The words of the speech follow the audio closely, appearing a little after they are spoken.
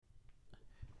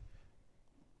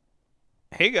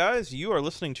Hey guys, you are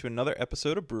listening to another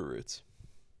episode of Brew Roots.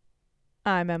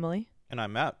 I'm Emily, And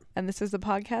I'm Matt. and this is the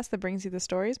podcast that brings you the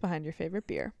stories behind your favorite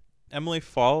beer. Emily,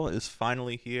 fall is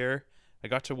finally here. I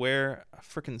got to wear a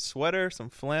freaking sweater, some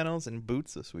flannels, and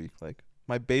boots this week. Like,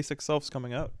 my basic self's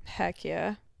coming out. Heck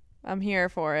yeah. I'm here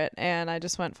for it, and I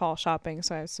just went fall shopping,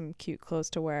 so I have some cute clothes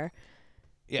to wear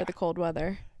Yeah. for the cold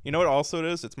weather. You know what also it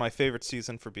is? It's my favorite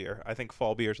season for beer. I think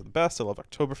fall beers are the best. I love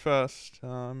Oktoberfest.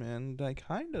 And I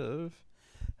kind of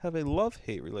have a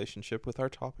love-hate relationship with our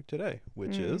topic today,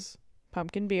 which is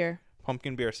Pumpkin beer.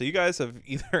 pumpkin beer. So you guys have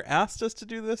either asked us to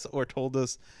do this or told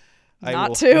us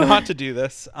Not to. not to do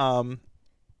this.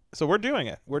 So we're doing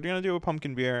it. We're going to do a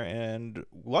pumpkin beer, and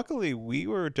luckily we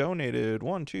were donated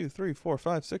 1, 2, 3, 4,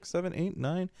 5, 6, 7, 8,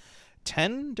 9,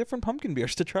 10 different pumpkin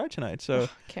beers to try tonight. So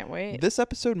Can't wait. this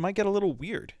episode might get a little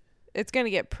weird. It's going to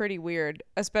get pretty weird,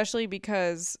 especially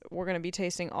because we're going to be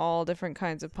tasting all different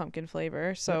kinds of pumpkin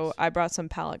flavor. So Yes. I brought some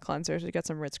palate cleansers. We got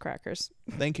some Ritz crackers.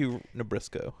 Thank you,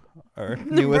 Nabisco, our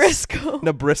newest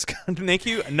Nabrisco. Thank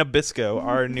you, Nabisco,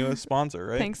 our newest sponsor,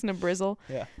 right? Thanks, Nabrizzle.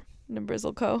 Yeah.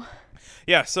 Nabrizzle Co.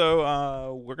 Yeah,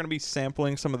 so we're going to be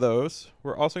sampling some of those.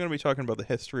 We're also going to be talking about the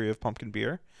history of pumpkin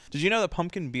beer. Did you know that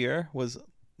pumpkin beer was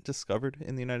discovered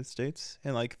in the United States?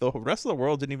 And, like, the rest of the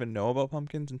world didn't even know about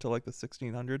pumpkins until, like, the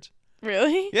 1600s?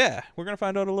 Really? Yeah, we're going to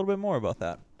find out a little bit more about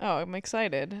that. Oh, I'm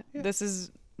excited. Yeah. This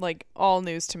is like all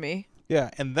news to me.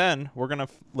 Yeah, and then we're going to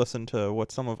listen to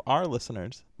what some of our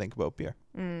listeners think about beer.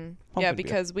 Yeah, beer.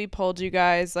 because we polled you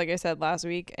guys, like I said last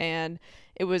week, and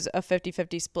it was a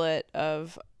 50-50 split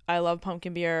of I love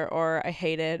pumpkin beer or I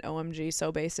hate it. OMG,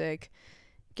 so basic.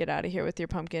 Get out of here with your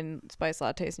pumpkin spice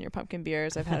lattes and your pumpkin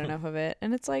beers. I've had enough of it.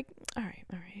 And it's like, all right.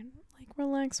 Like,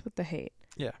 relax with the hate.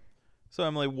 Yeah. So,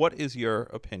 Emily, what is your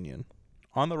opinion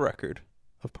on the record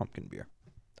of pumpkin beer?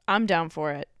 I'm down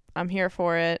for it. I'm here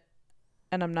for it,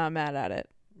 and I'm not mad at it.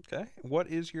 Okay. What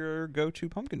is your go-to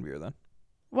pumpkin beer, then?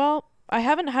 Well, I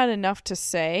haven't had enough to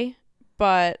say,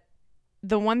 but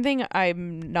the one thing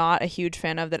I'm not a huge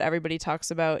fan of that everybody talks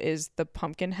about is the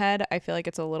pumpkin head. I feel like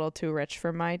it's a little too rich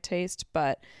for my taste,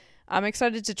 but I'm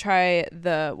excited to try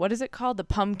what is it called? The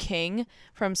Pumpkin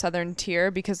from Southern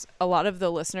Tier, because a lot of the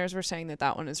listeners were saying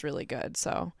that one is really good.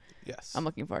 So Yes. I'm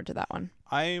looking forward to that one.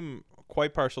 I'm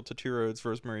quite partial to Two Roads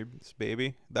Rosemary's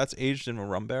Baby. That's aged in a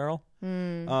rum barrel.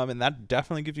 And that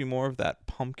definitely gives you more of that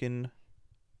pumpkin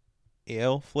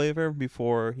ale flavor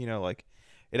before, like,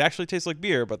 it actually tastes like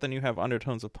beer, but then you have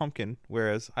undertones of pumpkin,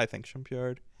 whereas I think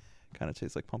Shumpyard kind of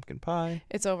tastes like pumpkin pie.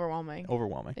 It's overwhelming.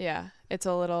 Yeah, it's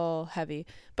a little heavy.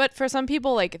 But for some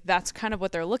people, like, that's kind of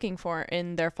what they're looking for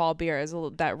in their fall beer is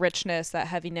that richness, that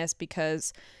heaviness,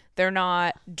 because they're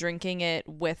not drinking it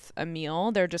with a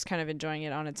meal. They're just kind of enjoying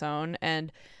it on its own.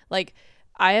 And, like,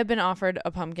 I have been offered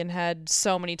a pumpkin head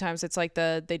so many times. It's like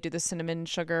they do the cinnamon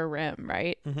sugar rim,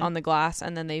 right, on the glass,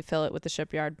 and then they fill it with the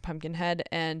Shipyard pumpkin head.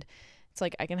 And it's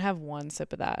like I can have one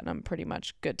sip of that and I'm pretty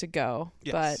much good to go.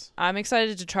 Yes. But I'm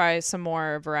excited to try some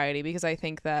more variety because I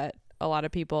think that a lot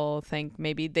of people think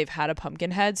maybe they've had a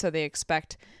pumpkin head, so they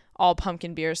expect all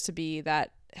pumpkin beers to be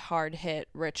that hard hit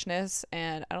richness,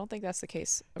 and I don't think that's the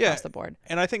case across the board.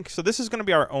 And I think so this is going to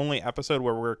be our only episode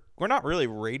where we're not really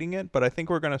rating it, but I think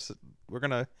we're going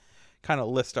to kind of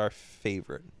list our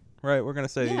favorite, right? We're going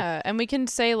to say Yeah, and we can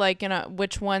say, like,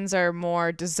 which ones are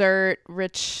more dessert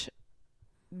rich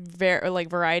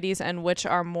varieties and which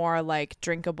are more like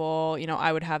drinkable,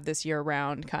 I would have this year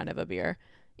round kind of a beer,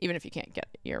 even if you can't get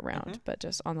it year round, but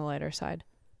just on the lighter side.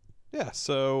 Yeah,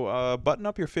 so button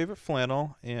up your favorite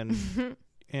flannel and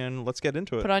let's get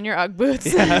into it. Put on your Ugg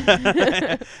boots.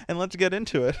 Yeah. And let's get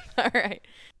into it. All right.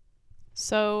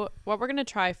 So what we're going to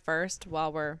try first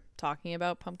while we're talking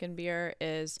about pumpkin beer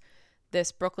is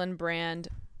this Brooklyn brand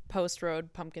Post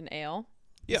Road Pumpkin Ale.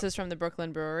 Yep. This is from the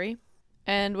Brooklyn Brewery.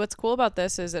 And what's cool about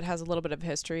this is it has a little bit of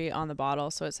history on the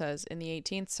bottle. So it says, in the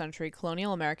 18th century,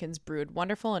 colonial Americans brewed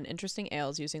wonderful and interesting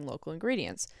ales using local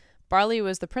ingredients. Barley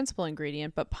was the principal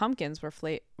ingredient, but pumpkins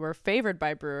were favored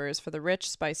by brewers for the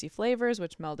rich, spicy flavors,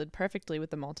 which melded perfectly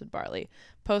with the malted barley.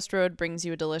 Post Road brings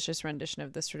you a delicious rendition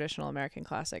of this traditional American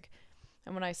classic.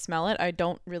 And when I smell it, I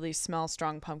don't really smell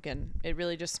strong pumpkin. It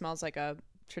really just smells like a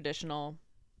traditional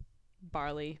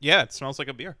barley. Yeah, it smells like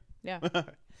a beer. Yeah.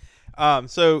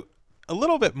 So a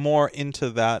little bit more into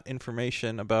that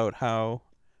information about how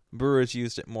brewers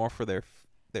used it more for their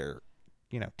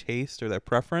taste or their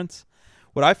preference.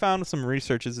 What I found with some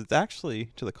research is it's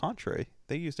actually to the contrary.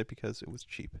 They used it because it was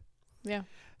cheap. Yeah.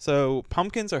 So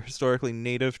pumpkins are historically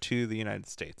native to the United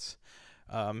States.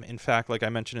 In fact, like I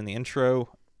mentioned in the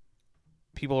intro,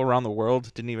 people around the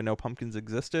world didn't even know pumpkins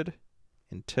existed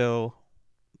until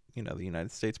the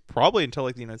United States, probably until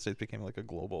like the United States became like a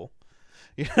global,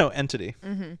 entity.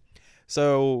 Mm-hmm.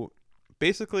 So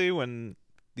basically, when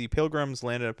the Pilgrims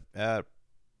landed at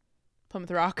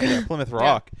Plymouth Rock. Plymouth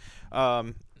Rock,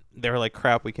 they were like,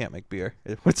 crap, we can't make beer.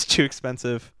 It's too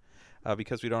expensive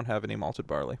because we don't have any malted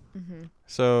barley. Mm-hmm.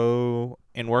 So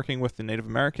in working with the Native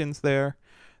Americans there,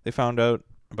 they found out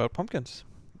about pumpkins.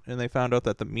 And they found out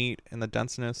that the meat and the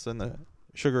denseness and the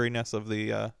sugariness of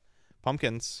the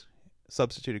pumpkins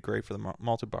substituted great for the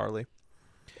malted barley.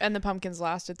 And the pumpkins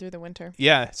lasted through the winter.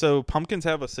 Yeah, so pumpkins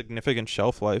have a significant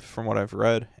shelf life from what I've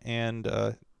read. And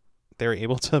they're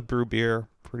able to brew beer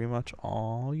pretty much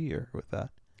all year with that.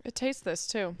 It tastes this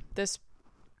too. This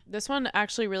one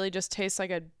actually really just tastes like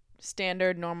a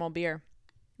standard normal beer.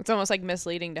 It's almost like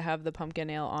misleading to have the pumpkin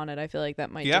ale on it. I feel like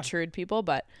that might deter people,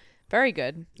 but very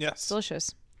good. Yes. It's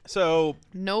delicious. So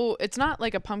no, it's not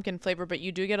like a pumpkin flavor, but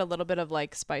you do get a little bit of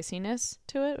like spiciness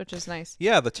to it, which is nice.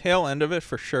 Yeah, the tail end of it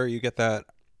for sure. You get that.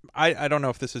 I don't know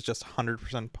if this is just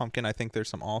 100% pumpkin. I think there's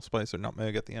some allspice or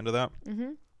nutmeg at the end of that.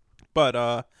 Mm-hmm.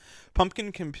 But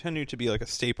pumpkin continued to be like a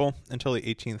staple until the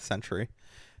 18th century.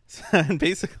 And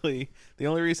basically, the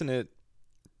only reason it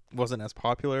wasn't as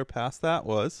popular past that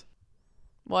was...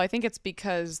 Well, I think it's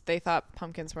because they thought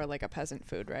pumpkins were like a peasant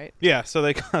food, right? Yeah,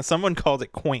 so someone called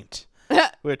it quaint,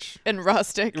 which... And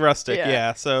rustic. Rustic,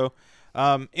 yeah. So,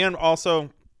 and also,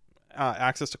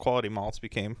 access to quality malts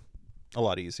became a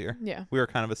lot easier. Yeah. We were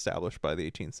kind of established by the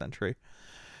 18th century.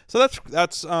 So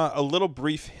that's a little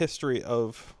brief history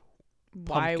of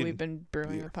why we've been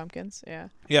brewing with pumpkins. Yeah.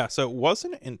 Yeah, so it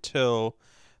wasn't until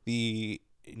the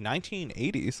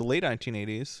 1980s, the late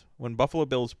 1980s, when Buffalo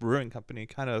Bills Brewing Company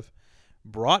kind of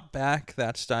brought back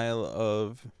that style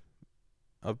of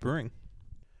brewing.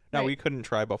 Now, we couldn't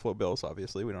try Buffalo Bills,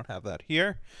 obviously. We don't have that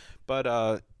here.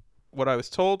 But what I was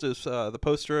told is the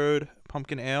Post Road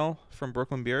Pumpkin Ale from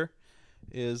Brooklyn Beer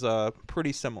is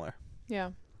pretty similar.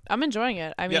 Yeah. I'm enjoying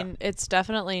it. I mean, it's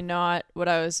definitely not what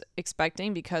I was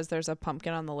expecting because there's a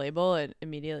pumpkin on the label. And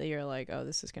immediately you're like, oh,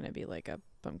 this is going to be like a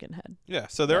pumpkin head. Yeah,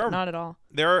 so there are... Not at all.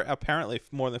 There are apparently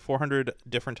more than 400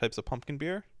 different types of pumpkin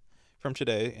beer from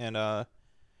today. And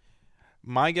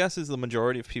my guess is the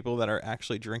majority of people that are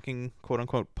actually drinking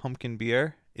quote-unquote pumpkin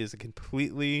beer is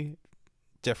completely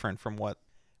different from what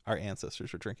our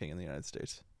ancestors were drinking in the United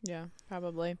States. Yeah,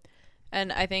 probably.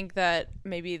 And I think that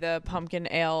maybe the pumpkin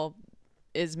ale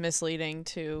is misleading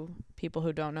to people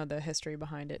who don't know the history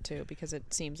behind it too, because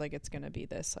it seems like it's going to be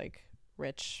this like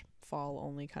rich fall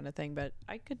only kind of thing, but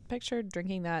I could picture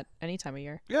drinking that any time of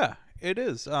year. Yeah, it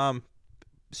is.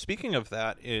 Speaking of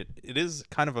that, it is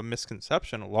kind of a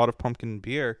misconception. A lot of pumpkin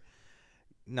beer.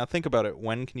 Now think about it.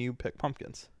 When can you pick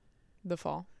pumpkins? The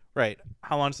fall. Right.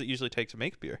 How long does it usually take to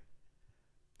make beer?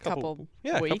 Couple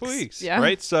weeks. Yeah.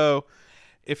 Right. So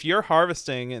if you're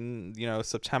harvesting in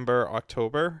September,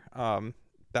 October,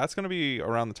 that's going to be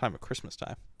around the time of Christmas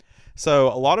time. So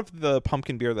a lot of the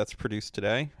pumpkin beer that's produced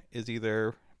today is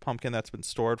either pumpkin that's been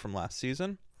stored from last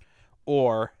season,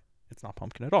 or it's not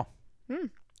pumpkin at all.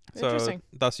 So interesting.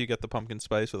 Thus you get the pumpkin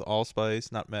spice with allspice,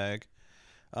 nutmeg,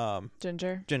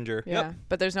 ginger. Yeah. Yep.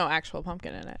 But there's no actual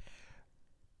pumpkin in it.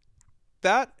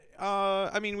 That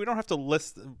I mean, we don't have to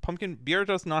list pumpkin beer.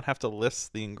 Does not have to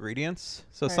list the ingredients.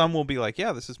 So right. Some will be like,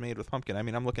 yeah, this is made with pumpkin. I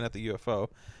mean, I'm looking at the UFO.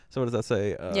 So what does that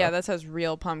say? Yeah, that says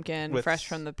real pumpkin, fresh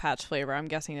from the patch flavor. I'm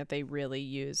guessing that they really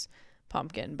use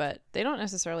pumpkin, but they don't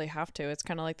necessarily have to. It's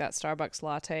kind of like that Starbucks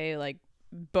latte. Like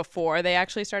before they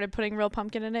actually started putting real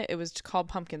pumpkin in it, it was called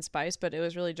pumpkin spice, but it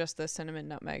was really just the cinnamon,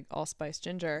 nutmeg, allspice,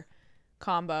 ginger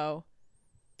combo.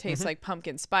 Tastes like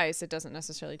pumpkin spice. It doesn't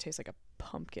necessarily taste like a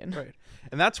pumpkin. Right.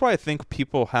 And that's why I think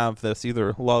people have this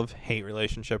either love-hate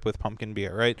relationship with pumpkin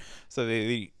beer, right? So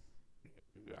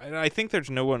I think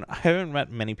there's no one, I haven't met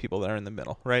many people that are in the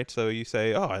middle, right? So you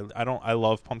say, oh, I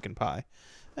love pumpkin pie.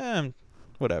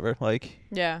 Whatever. Like.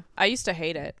 Yeah. I used to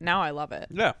hate it. Now I love it.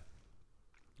 Yeah.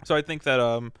 So I think that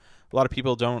a lot of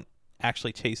people don't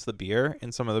actually taste the beer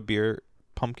in some of the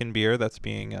pumpkin beer that's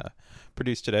being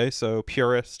produced today. So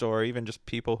purists or even just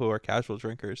people who are casual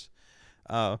drinkers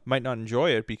might not enjoy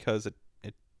it because it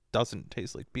doesn't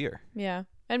taste like beer. Yeah.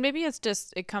 And maybe it's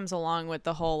just, it comes along with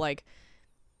the whole like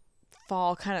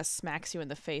fall kind of smacks you in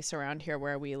the face around here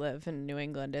where we live in New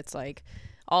England. It's like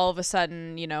all of a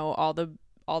sudden, all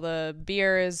the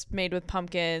beer is made with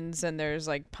pumpkins and there's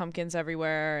like pumpkins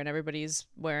everywhere and everybody's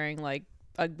wearing like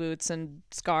Ugg boots and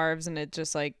scarves and it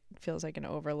just like feels like an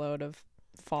overload of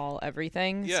fall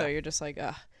everything. Yeah. So you're just like,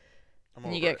 ugh.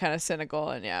 And you get kind of cynical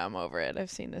and yeah, I'm over it. I've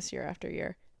seen this year after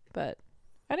year. But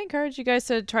I'd encourage you guys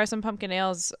to try some pumpkin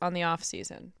ales on the off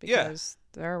season because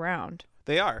they're around.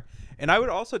 They are. And I would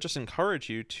also just encourage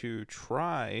you to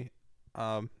try,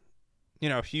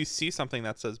 if you see something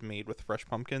that says made with fresh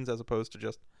pumpkins as opposed to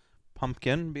just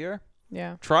pumpkin beer,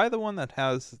 Yeah. try the one that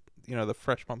has, the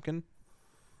fresh pumpkin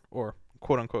or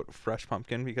quote unquote fresh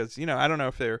pumpkin because, I don't know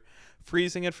if they're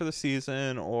freezing it for the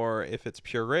season or if it's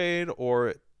pureed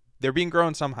or they're being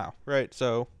grown somehow, right?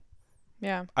 So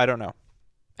Yeah. I don't know.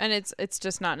 And it's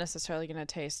just not necessarily going to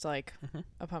taste like Mm-hmm.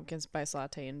 a pumpkin spice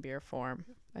latte in beer form.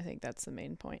 I think that's the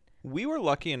main point. We were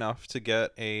lucky enough to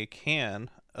get a can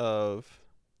of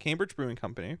Cambridge Brewing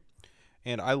Company,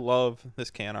 and I love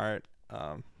this can art.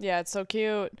 Yeah, it's so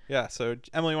cute. Yeah, so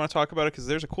Emily, you want to talk about it? Because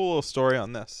there's a cool little story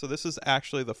on this. So this is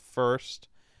actually the first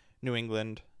New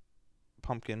England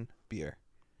pumpkin beer.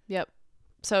 Yep.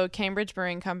 So Cambridge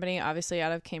Brewing Company, obviously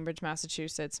out of Cambridge,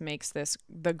 Massachusetts, makes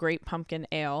the Great Pumpkin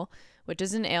Ale, which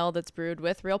is an ale that's brewed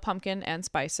with real pumpkin and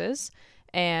spices.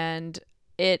 And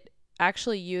it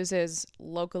actually uses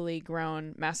locally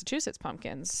grown Massachusetts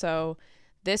pumpkins. So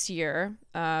this year,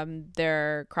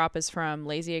 their crop is from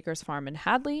Lazy Acres Farm in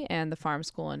Hadley and the Farm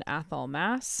School in Athol,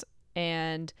 Mass.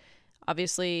 And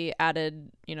obviously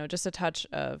added, just a touch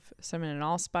of cinnamon and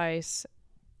allspice.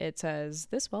 It says,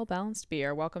 this well-balanced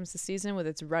beer welcomes the season with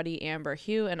its ruddy amber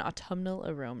hue and autumnal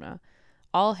aroma.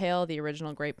 All hail the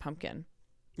original Great Pumpkin.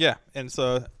 Yeah, and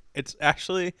so it's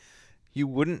actually, you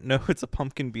wouldn't know it's a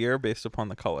pumpkin beer based upon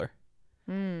the color.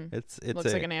 It's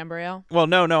Looks like an amber ale. Well,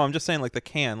 no, I'm just saying like the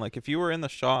can. Like if you were in the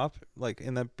shop, like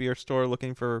in the beer store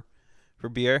looking for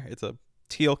beer, it's a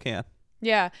teal can.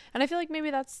 Yeah, and I feel like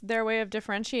maybe that's their way of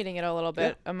differentiating it a little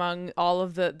bit among all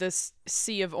of this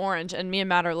sea of orange. And me and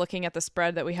Matt are looking at the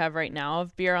spread that we have right now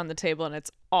of beer on the table, and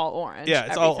it's all orange. Yeah,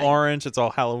 it's all orange. It's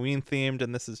all Halloween themed,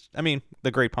 and this is,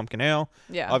 the Great Pumpkin Ale.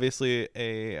 Yeah, obviously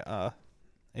a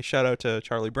shout out to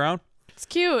Charlie Brown. It's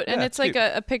cute, and it's like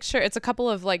cute. a picture. It's a couple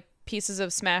of like pieces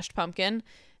of smashed pumpkin,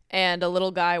 and a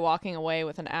little guy walking away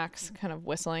with an axe, kind of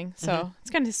whistling. So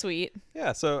it's kind of sweet.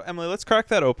 Yeah, so Emily, let's crack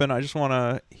that open. I just want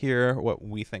to hear what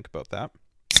we think about that.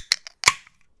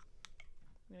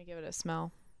 I'm gonna give it a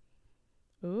smell.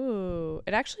 Ooh,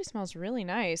 it actually smells really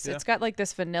nice. Yeah. It's got like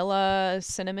this vanilla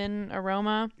cinnamon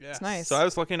aroma. Yeah. It's nice. So I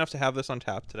was lucky enough to have this on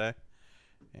tap today,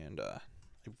 and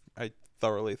I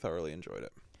thoroughly enjoyed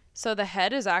it. So the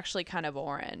head is actually kind of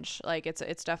orange. Like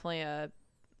it's definitely a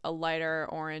lighter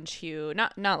orange hue.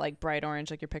 Not like bright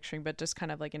orange like you're picturing, but just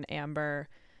kind of like an amber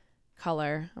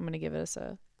color. I'm gonna give this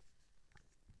a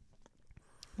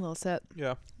little sip.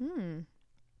 Yeah.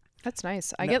 That's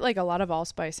nice. I get like a lot of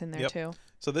allspice in there too.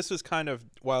 So this is kind of,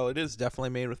 while it is definitely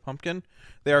made with pumpkin,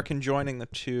 they are conjoining the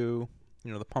two,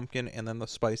 the pumpkin and then the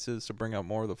spices to bring out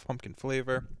more of the pumpkin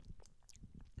flavor.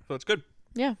 So it's good.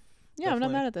 Yeah. Yeah, I'm not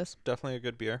Definitely. mad at this. Definitely a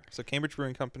good beer. So Cambridge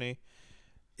Brewing Company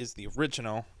is the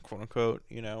original, quote unquote,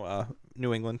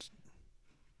 New England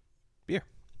beer.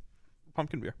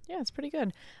 Pumpkin beer. Yeah, it's pretty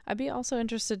good. I'd be also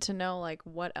interested to know like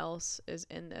what else is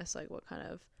in this, like what kind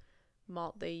of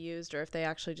malt they used, or if they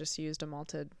actually just used a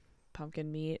malted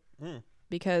pumpkin meat.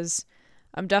 Because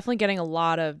I'm definitely getting a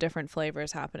lot of different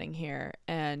flavors happening here,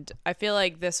 and I feel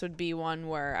like this would be one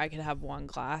where I could have one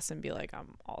glass and be like,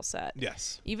 I'm all set.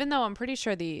 Yes. Even though I'm pretty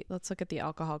sure let's look at the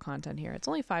alcohol content here. It's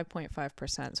only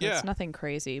 5.5%, so it's nothing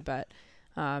crazy, but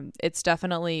it's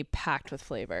definitely packed with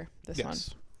flavor, this one.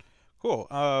 Cool.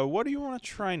 What do you want to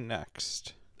try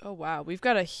next? Oh, wow. We've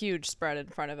got a huge spread in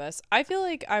front of us. I feel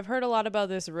like I've heard a lot about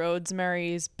this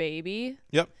Rosemary's Baby.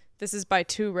 Yep. This is by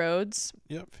Two Roads.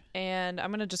 Yep. And I'm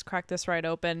going to just crack this right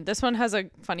open. This one has a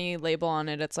funny label on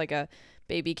it. It's like a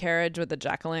baby carriage with a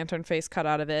jack-o'-lantern face cut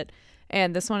out of it.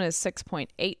 And this one is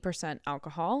 6.8%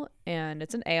 alcohol. And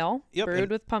it's an ale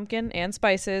brewed with pumpkin and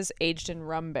spices, aged in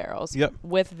rum barrels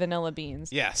with vanilla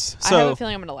beans. Yes. I have a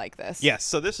feeling I'm going to like this. Yes.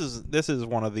 So this is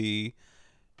one of the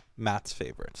Matt's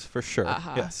favorites for sure.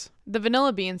 Yes. The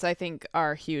vanilla beans, I think,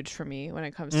 are huge for me when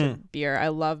it comes to beer. I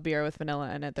love beer with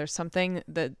vanilla in it. There's something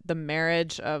that the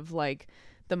marriage of like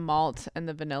the malt and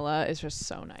the vanilla is just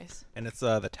so nice. And it's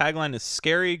the tagline is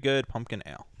 "Scary Good Pumpkin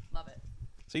Ale." Love it.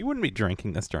 So you wouldn't be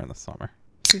drinking this during the summer.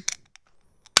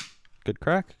 Good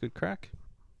crack. Good crack.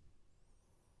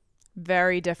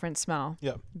 Very different smell.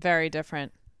 Yep. Very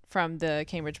different from the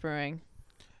Cambridge Brewing.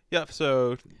 Yep.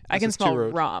 So I can smell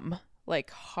rum.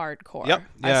 Like hardcore. Yep.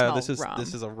 Yeah, this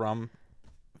is a rum,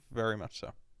 very much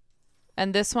so.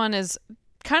 And this one is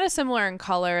kind of similar in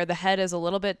color. The head is a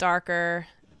little bit darker,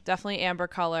 definitely amber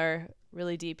color,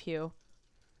 really deep hue.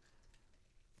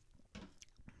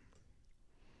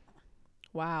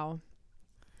 Wow.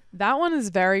 That one is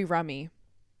very rummy.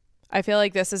 I feel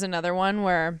like this is another one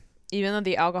where even though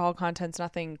the alcohol content's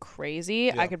nothing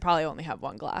crazy, Yeah. I could probably only have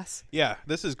one glass. Yeah,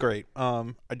 this is great.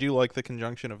 I do like the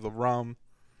conjunction of the rum,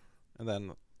 and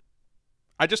then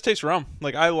I just taste rum.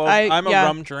 Like I'm a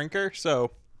rum drinker,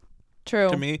 so True.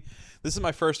 to me, this is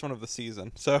my first one of the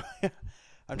season. So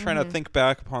I'm trying to think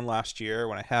back upon last year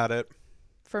when I had it.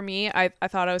 For me, I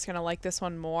thought I was going to like this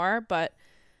one more,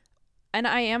 and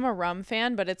I am a rum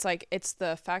fan, but it's like, it's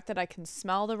the fact that I can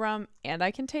smell the rum and I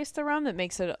can taste the rum that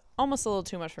makes it almost a little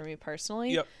too much for me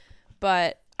personally. Yep.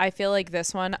 But I feel like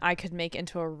this one I could make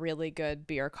into a really good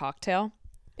beer cocktail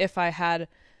if I had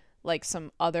like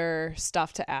some other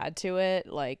stuff to add to it.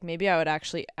 Like maybe I would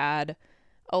actually add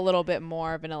a little bit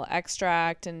more vanilla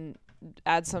extract and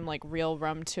add some like real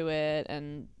rum to it,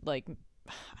 and like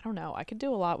I don't know, I could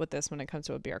do a lot with this when it comes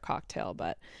to a beer cocktail,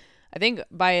 but I think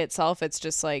by itself it's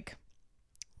just like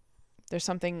there's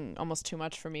something almost too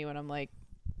much for me when I'm like,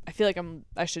 I feel like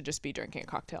I should just be drinking a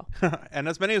cocktail. And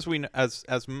as many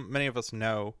as many of us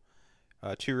know,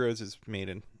 Two Roads is made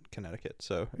in Connecticut,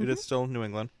 so it is still New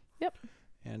England. Yep.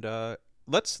 And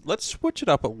let's switch it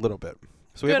up a little bit.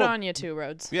 So Good on you, Two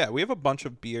Roads. Yeah, we have a bunch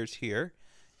of beers here,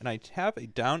 and I have a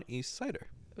Down East cider.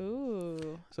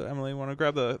 Ooh. So Emily, want to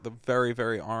grab the very,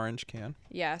 very orange can?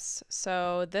 Yes.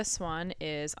 So this one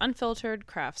is unfiltered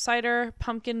craft cider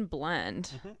pumpkin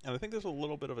blend. And I think there's a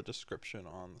little bit of a description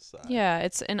on the side. Yeah,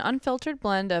 it's an unfiltered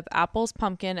blend of apples,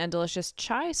 pumpkin, and delicious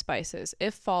chai spices.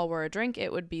 If fall were a drink,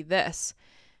 it would be this.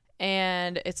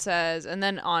 And it says, and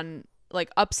then on like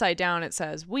upside down, it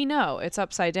says, we know it's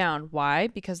upside down. Why?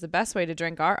 Because the best way to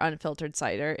drink our unfiltered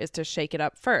cider is to shake it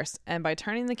up first. And by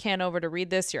turning the can over to read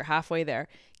this, you're halfway there.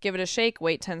 Give it a shake,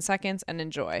 wait 10 seconds, and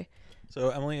enjoy. So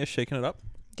Emily is shaking it up.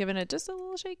 Giving it just a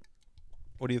little shake.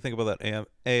 What do you think about that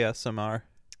ASMR?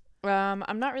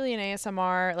 I'm not really an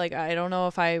ASMR. Like, I don't know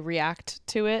if I react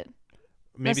to it.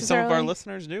 Maybe some of our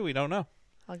listeners do. We don't know.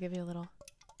 I'll give you a little.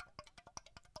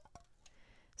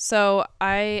 So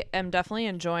I am definitely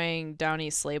enjoying Down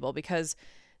East label because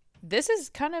this is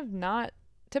kind of not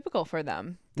typical for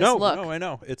them. No, I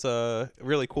know. It's a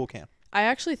really cool can. I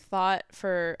actually thought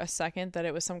for a second that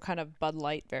it was some kind of Bud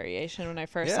Light variation when I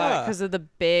first saw it because of the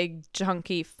big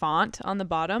chunky font on the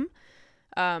bottom.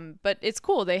 But it's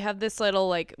cool. They have this little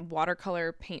like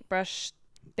watercolor paintbrush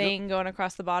thing going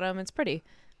across the bottom. It's pretty.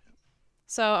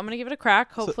 So I'm going to give it a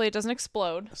crack. Hopefully it doesn't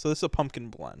explode. So this is a pumpkin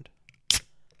blend.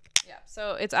 Yeah.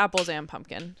 So it's apples and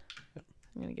pumpkin. Yep.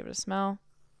 I'm going to give it a smell.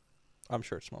 I'm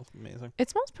sure it smells amazing. It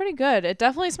smells pretty good. It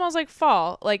definitely smells like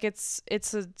fall. Like it's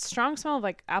a strong smell of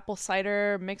like apple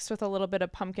cider mixed with a little bit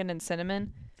of pumpkin and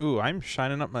cinnamon. Ooh, I'm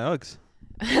shining up my Uggs.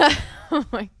 Oh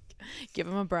my! Give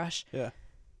him a brush. Yeah.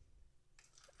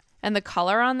 And the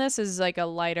color on this is like a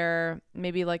lighter,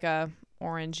 maybe like a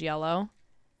orange yellow,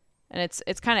 and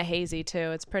it's kind of hazy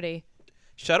too. It's pretty.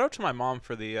 Shout out to my mom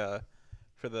for the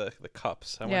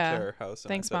cups. I went to her house. And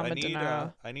Thanks, I said, Mama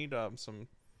Denaro. I need some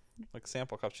like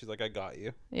sample cups. She's like, I got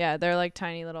you. Yeah, they're like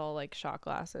tiny little like shot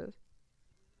glasses.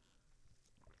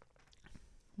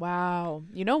 Wow.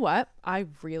 You know what? I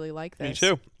really like this. Me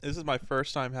too. This is my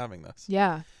first time having this.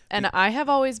 Yeah. And I have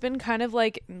always been kind of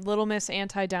like Little Miss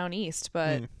anti-Down East,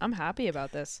 but I'm happy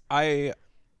about this. I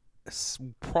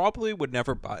probably would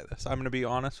never buy this. I'm going to be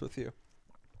honest with you.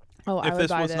 Oh, I would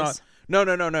buy this.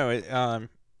 No.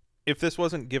 If this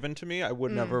wasn't given to me, I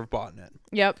would never have bought it.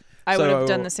 Yep. I would have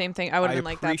done the same thing. I would have been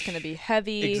like, that's going to be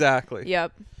heavy. Exactly.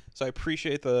 Yep. So I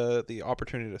appreciate the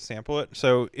opportunity to sample it.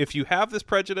 So if you have this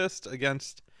prejudice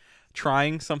against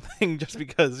trying something just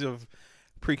because of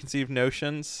preconceived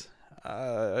notions,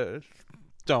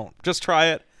 don't. Just try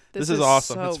it. This is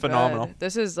awesome. So it's phenomenal. Good.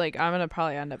 This is like, I'm going to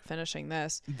probably end up finishing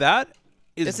this.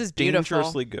 This is beautiful.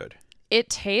 Dangerously good. It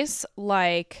tastes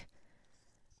like,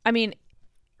 I mean,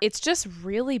 it's just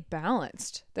really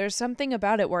balanced. There's something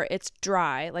about it where it's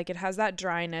dry. Like it has that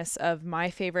dryness of my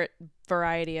favorite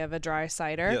variety of a dry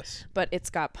cider. Yes. But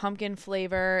it's got pumpkin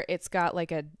flavor. It's got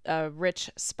like a rich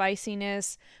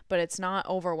spiciness, but it's not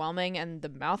overwhelming. And the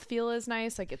mouthfeel is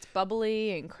nice. Like it's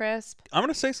bubbly and crisp. I'm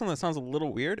going to say something that sounds a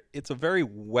little weird. It's a very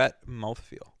wet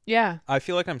mouthfeel. Yeah. I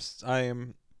feel like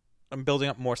I'm building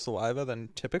up more saliva than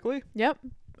typically. Yep.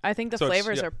 I think the So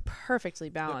flavors are perfectly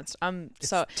balanced.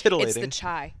 It's titillating. It's the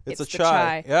chai. It's the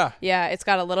chai. Yeah. Yeah, it's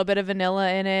got a little bit of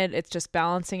vanilla in it. It's just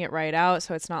balancing it right out,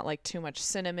 so it's not like too much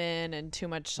cinnamon and too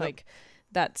much like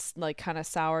that's like kind of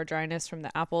sour dryness from the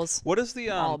apples. What is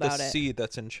the All about seed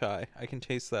that's in chai? I can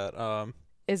taste that.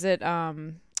 Is it I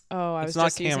was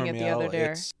just using it the other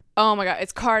day. It's Oh my god,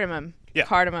 it's cardamom. Yeah.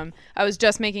 Cardamom. I was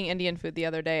just making Indian food the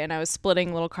other day and I was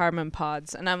splitting little cardamom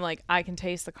pods and I'm like, I can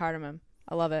taste the cardamom.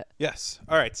 I love it. Yes.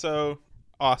 All right. So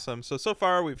awesome. So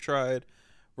far we've tried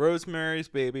Rosemary's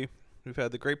Baby, We've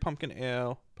had the Great Pumpkin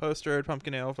Ale, Post-Road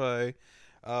Pumpkin Ale by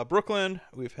Brooklyn.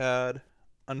 We've had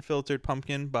Unfiltered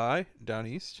Pumpkin by Down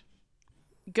East.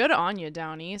 Good on you,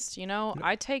 Down East. You know,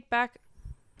 I take back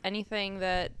anything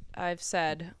that I've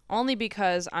said only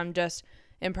because I'm just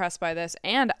impressed by this.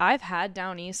 And I've had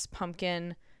Down East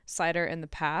pumpkin cider in the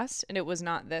past, and it was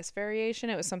not this variation.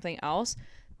 It was something else.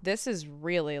 This is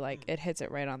really like, it hits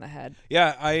it right on the head.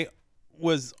 Yeah,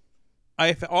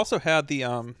 I've also had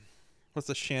the what's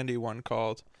the shandy one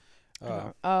called?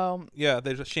 Yeah,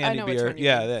 there's a shandy beer.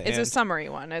 Yeah, it's a summery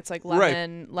one. It's like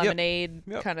lemonade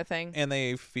kind of thing. And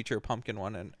they feature a pumpkin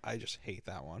one, and I just hate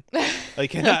that one.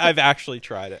 Like, I've actually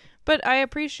tried it. But I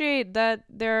appreciate that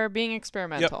they're being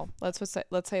experimental.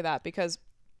 Let's say that, because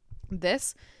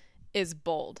this is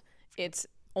bold. It's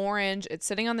orange. It's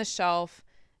sitting on the shelf,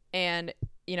 and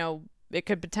you know, it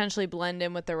could potentially blend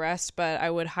in with the rest, but I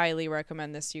would highly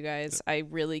recommend this to you guys. I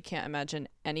really can't imagine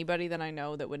anybody that I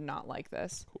know that would not like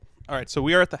this. Cool. All right, so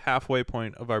we are at the halfway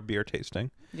point of our beer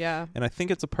tasting. Yeah. And I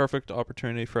think it's a perfect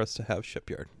opportunity for us to have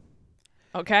Shipyard.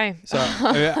 Okay.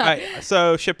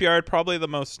 So Shipyard, probably the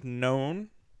most known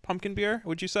pumpkin beer,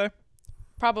 would you say?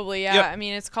 Probably, yeah. Yep. I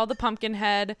mean, it's called the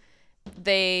Pumpkinhead.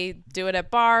 They do it at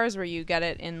bars where you get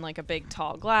it in like a big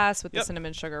tall glass with the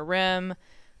cinnamon sugar rim.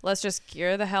 Let's just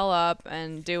gear the hell up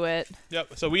and do it.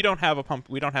 Yep. So we don't have a pump.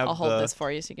 We don't have. I'll hold this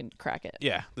for you so you can crack it.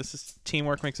 Yeah. This is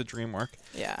teamwork makes a dream work.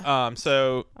 Yeah.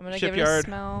 So I'm gonna Shipyard, give it a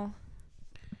smell.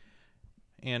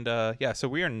 And so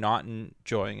we are not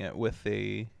enjoying it with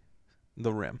the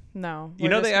rim. No. You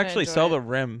know they actually sell the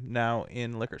rim now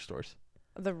in liquor stores.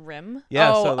 The rim?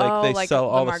 Yeah. So they sell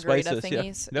all the spices.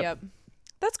 Thingies. Yeah. Yep.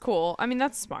 That's cool. I mean,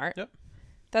 that's smart. Yep.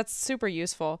 That's super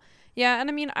useful. Yeah, and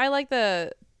I mean, I like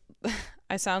the.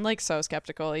 I sound like so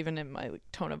skeptical even in my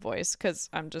tone of voice because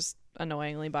I'm just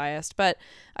annoyingly biased, but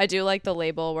I do like the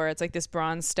label where it's like this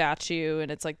bronze statue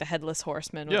and it's like the headless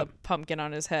horseman with a pumpkin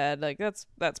on his head. Like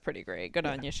that's pretty great. Good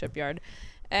on you, Shipyard.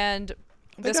 And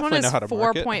this one is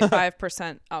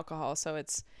 4.5% alcohol, so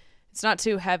it's not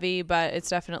too heavy, but it's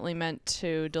definitely meant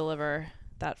to deliver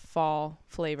that fall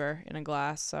flavor in a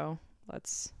glass. So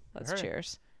let's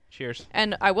cheers. Cheers.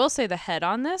 And I will say the head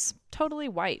on this, totally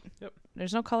white. Yep.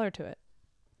 There's no color to it.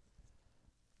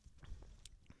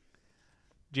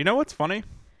 Do you know what's funny?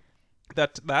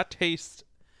 That tastes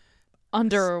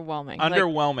underwhelming.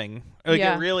 Underwhelming.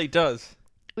 It really does.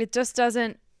 It just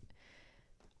doesn't.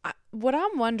 What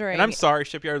I'm wondering. And I'm sorry,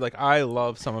 Shipyard. Like, I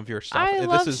love some of your stuff.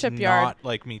 Love this is Shipyard. Not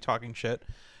like me talking shit.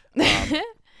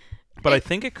 But I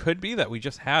think it could be that we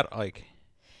just had like.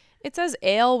 It says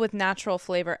ale with natural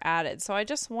flavor added. So I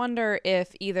just wonder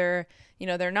if either,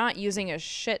 they're not using a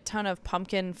shit ton of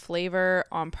pumpkin flavor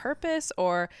on purpose,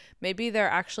 or maybe they're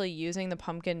actually using the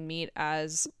pumpkin meat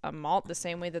as a malt the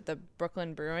same way that the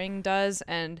Brooklyn Brewing does.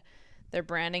 And they're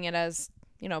branding it as,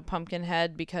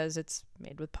 Pumpkinhead because it's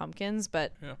made with pumpkins.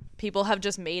 But people have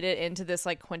just made it into this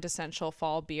like quintessential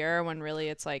fall beer when really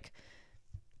it's like,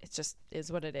 it just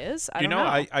is what it is. I don't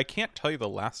know. I can't tell you the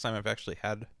last time I've actually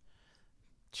had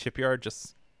Shipyard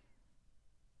just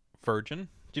virgin.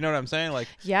 Do you know what I'm saying? Like,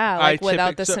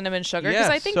 without the cinnamon sugar, because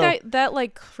I think that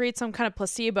like creates some kind of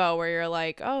placebo where you're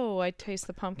like, oh, I taste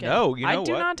the pumpkin. No, I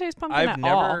do not taste pumpkin at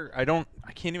all.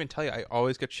 I can't even tell you. I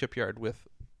always get Shipyard with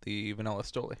the vanilla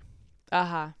Stoli.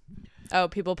 Oh,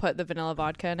 people put the vanilla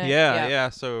vodka in it. Yeah.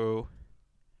 So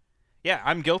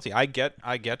I'm guilty. I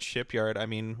get Shipyard. I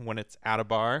mean, when it's at a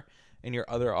bar and your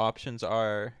other options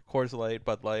are Coors Light,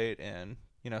 Bud Light, and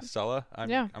Stella, I'm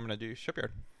gonna do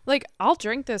Shipyard. Like, I'll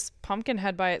drink this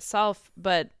Pumpkinhead by itself,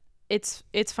 but it's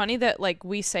funny that like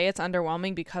we say it's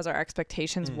underwhelming because our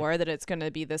expectations were that it's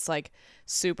gonna be this like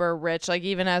super rich, like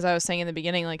even as I was saying in the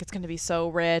beginning, like it's gonna be so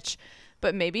rich.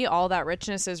 But maybe all that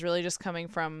richness is really just coming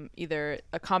from either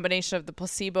a combination of the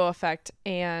placebo effect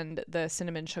and the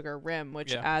cinnamon sugar rim,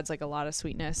 which adds like a lot of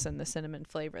sweetness and the cinnamon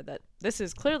flavor that this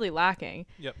is clearly lacking.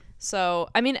 Yep. So,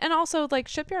 I mean, and also like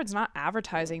Shipyard's not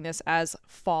advertising this as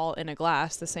fall in a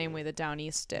glass the same way that Down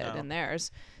East did in theirs.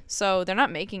 So they're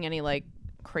not making any like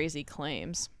crazy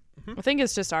claims. I think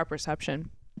it's just our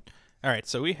perception. All right.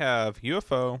 So we have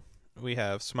UFO. We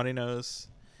have Smutty Nose,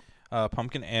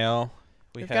 Pumpkin Ale.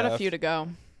 We've got a few to go.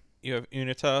 You have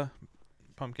Unita,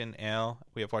 Pumpkin Ale.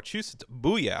 We have Wachusett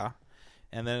Booyah.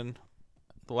 And then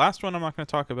the last one I'm not going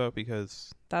to talk about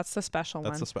because... That's the special one.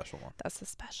 That's the special one. That's the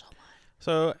special one.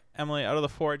 So, Emily, out of the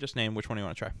four I just named, which one do you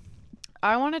want to try?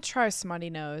 I want to try Smutty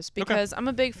Nose because I'm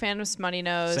a big fan of Smutty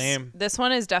Nose. Same. This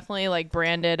one is definitely like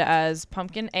branded as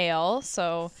Pumpkin Ale,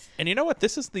 so... And you know what?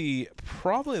 This is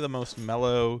probably the most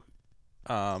mellow...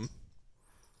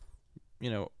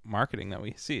 marketing that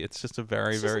we see. It's just a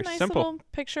very, very nice simple little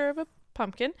picture of a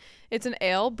pumpkin. It's an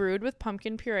ale brewed with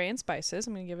pumpkin puree and spices.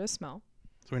 I'm going to give it a smell.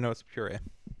 So we know it's puree.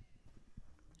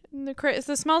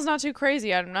 The smell's not too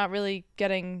crazy. I'm not really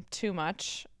getting too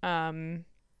much.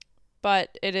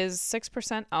 But it is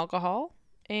 6% alcohol.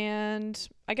 And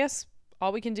I guess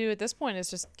all we can do at this point is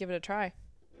just give it a try.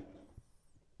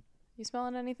 You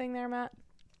smelling anything there, Matt?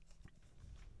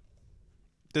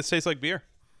 This tastes like beer.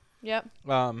 Yep.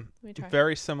 Let me try.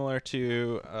 Very similar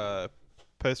to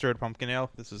Post Road Pumpkin Ale.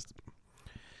 This is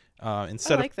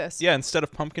instead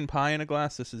of pumpkin pie in a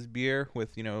glass, this is beer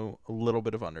with, a little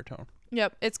bit of undertone.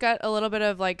 Yep. It's got a little bit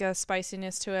of like a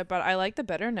spiciness to it, but I like the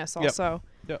bitterness also.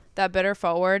 Yep. That bitter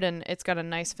forward, and it's got a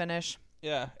nice finish.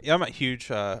 Yeah. I'm a huge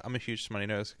Smutty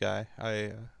Nose guy.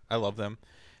 I love them.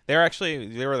 They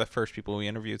were the first people we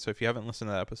interviewed, so if you haven't listened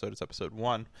to that episode, it's episode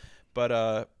 1.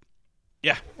 But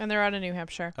yeah. And they're out of New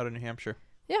Hampshire.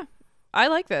 Yeah. I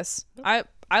like this. Yep.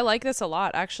 I like this a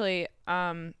lot, actually.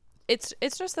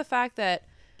 It's just the fact that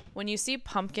when you see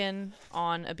pumpkin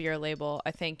on a beer label,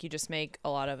 I think you just make a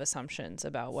lot of assumptions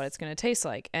about what it's going to taste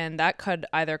like. And that could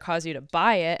either cause you to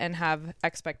buy it and have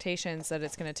expectations that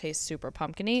it's going to taste super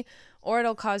pumpkin-y, or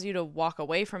it'll cause you to walk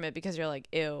away from it because you're like,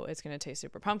 ew, it's going to taste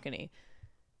super pumpkin-y.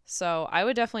 So I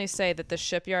would definitely say that the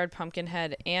Shipyard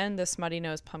Pumpkinhead and the Smutty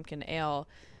Nose Pumpkin Ale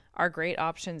are great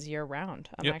options year round.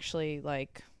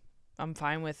 I'm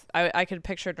fine with, I could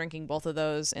picture drinking both of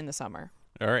those in the summer.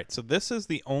 All right. So this is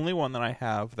the only one that I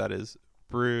have that is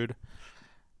brewed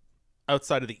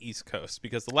outside of the East Coast,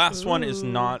 because the last one is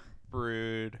not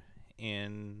brewed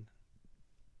in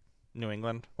New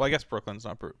England. Well, I guess Brooklyn's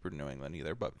not brewed in New England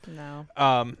either, but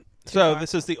no. So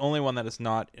this is the only one that is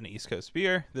not an East Coast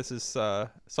beer. This is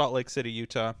Salt Lake City,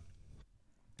 Utah.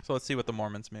 So let's see what the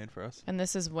Mormons made for us. And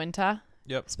this is Winta.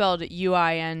 Yep. Spelled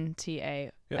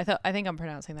Uinta. Yep. I think I'm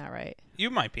pronouncing that right. You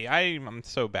might be. I'm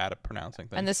so bad at pronouncing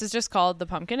things. And this is just called the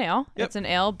Pumpkin Ale. Yep. It's an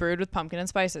ale brewed with pumpkin and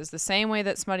spices, the same way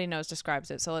that Smutty Nose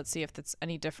describes it. So let's see if that's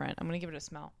any different. I'm going to give it a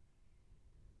smell.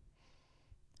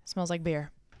 It smells like beer.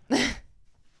 It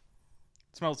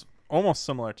smells almost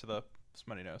similar to the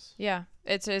Smutty Nose. Yeah.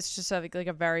 It's just like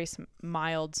a very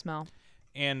mild smell.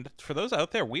 And for those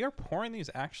out there, we are pouring these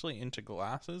actually into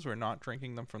glasses. We're not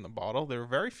drinking them from the bottle. There are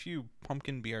very few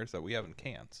pumpkin beers that we have in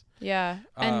cans. Yeah.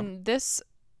 And this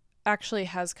actually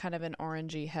has kind of an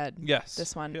orangey head. Yes.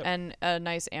 This one. Yep. And a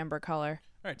nice amber color.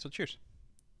 All right. So cheers.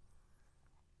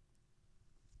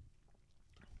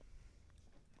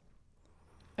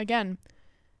 Again,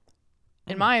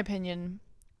 in my opinion,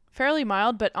 fairly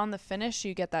mild, but on the finish,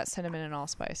 you get that cinnamon and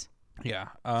allspice. Yeah.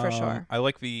 For sure. I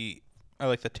like the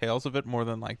tails of it more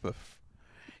than like the...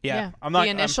 Yeah. The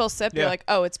initial sip, you're like,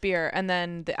 oh, it's beer. And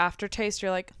then the aftertaste,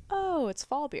 you're like, oh, it's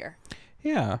fall beer.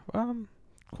 Yeah.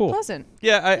 Cool. Pleasant.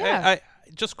 Yeah. I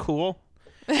just cool.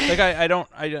 Like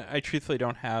I truthfully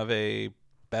don't have a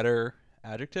better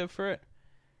adjective for it.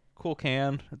 Cool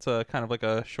can. It's a kind of like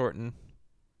a short and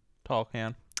tall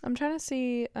can. I'm trying to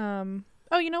see.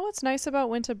 You know what's nice about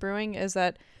Winta Brewing is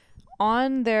that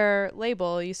on their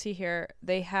label, you see here,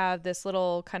 they have this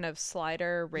little kind of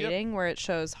slider rating where it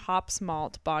shows hops,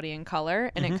 malt, body, and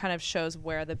color, and it kind of shows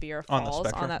where the beer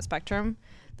falls on that spectrum.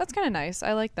 That's kind of nice.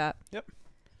 I like that. Yep.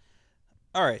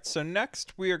 All right, so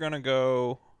next we are going to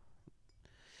go...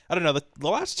 I don't know, the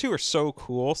last two are so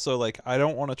cool, so like I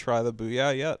don't want to try the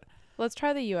Booyah yet. Let's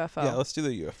try the UFO. Yeah, let's do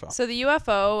the UFO. So the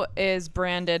UFO is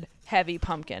branded heavy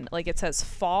pumpkin. Like it says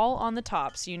fall on the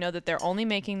top, so you know that they're only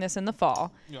making this in the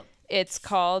fall. Yep. It's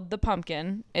called the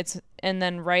pumpkin. And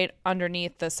then right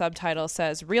underneath the subtitle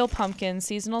says real pumpkin,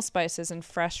 seasonal spices, and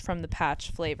fresh from the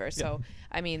patch flavor. So,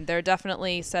 I mean, they're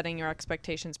definitely setting your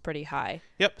expectations pretty high.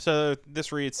 Yep. So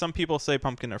this reads, some people say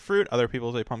pumpkin are fruit. Other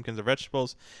people say pumpkins are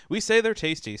vegetables. We say they're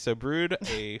tasty. So brewed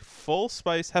a full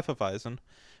spice Hefeweizen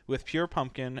with pure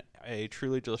pumpkin, a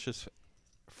truly delicious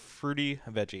fruity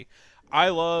veggie. I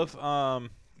love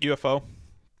UFO.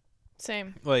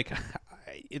 Same. Like,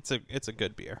 it's a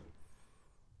good beer.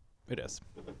 It is.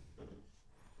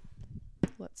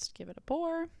 Let's give it a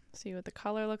pour. See what the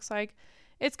color looks like.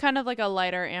 It's kind of like a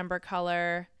lighter amber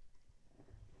color.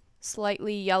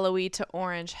 Slightly yellowy to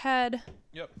orange head.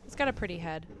 Yep. It's got a pretty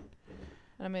head.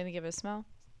 And I'm going to give it a smell.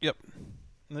 Yep.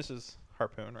 And this is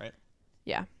Harpoon, right?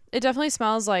 Yeah. It definitely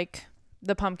smells like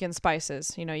the pumpkin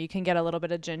spices. You know, you can get a little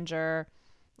bit of ginger,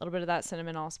 a little bit of that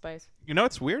cinnamon allspice. You know,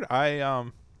 it's weird.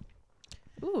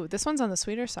 Ooh, this one's on the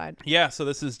sweeter side. Yeah, so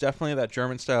this is definitely that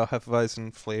German style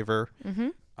Hefeweizen flavor. Mm-hmm.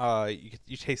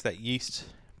 You taste that yeast,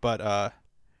 but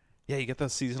you get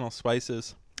those seasonal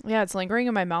spices. Yeah, it's lingering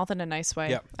in my mouth in a nice way.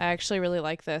 Yep. I actually really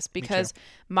like this because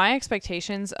my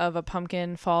expectations of a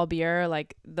pumpkin fall beer,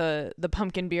 like the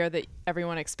pumpkin beer that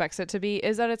everyone expects it to be,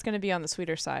 is that it's going to be on the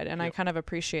sweeter side, and I kind of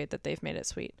appreciate that they've made it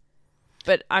sweet.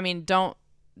 But I mean, don't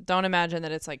imagine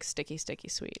that it's like sticky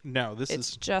sweet. No,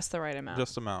 It's just the right amount.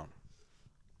 just amount.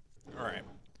 All right.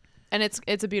 And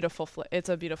it's a beautiful it's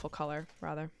a beautiful color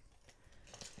rather.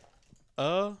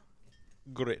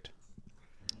 Great.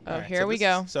 Oh, All right, here we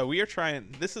go. So we are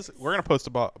trying. We're gonna post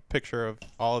a picture of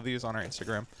all of these on our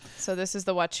Instagram. So this is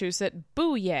the Wachusett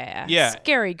Booyah. Yeah.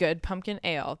 Scary Good Pumpkin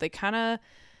Ale. They kind of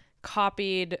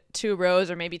copied Two Roads,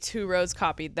 or maybe Two Roads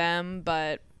copied them,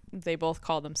 but they both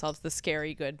call themselves the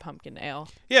Scary Good Pumpkin Ale.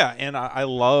 Yeah, and I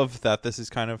love that this is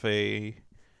kind of I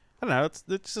don't know.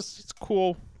 It's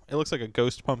cool. It looks like a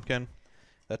ghost pumpkin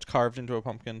that's carved into a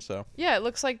pumpkin. So Yeah, it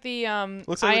looks like the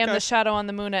Looks I like the Am guy- the Shadow on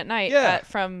the Moon at Night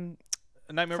from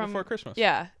A Nightmare Before Christmas.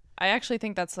 Yeah. I actually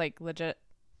think that's like legit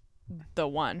the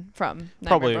one from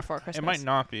Probably. Nightmare Before Christmas. It might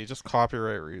not be, just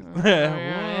copyright reasons.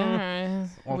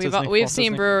 Walt We've Disney.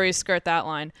 seen breweries skirt that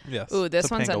line. Yes. Ooh,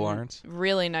 this one's Topanga a Lawrence.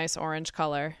 really nice orange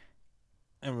color.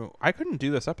 And I couldn't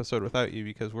do this episode without you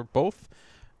because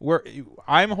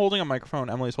I'm holding a microphone,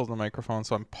 Emily's holding a microphone,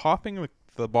 so I'm popping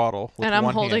the bottle with And I'm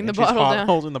one holding hand, the and she's bottle down.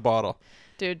 holding the bottle.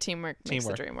 Dude, teamwork makes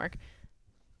the Teamwork. dream work.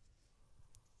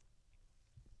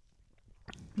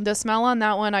 The smell on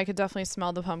that one, I could definitely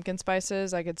smell the pumpkin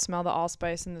spices. I could smell the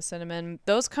allspice and the cinnamon.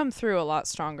 Those come through a lot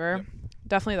stronger.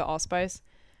 Definitely the allspice.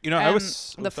 You know, And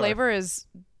the flavor is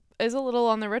a little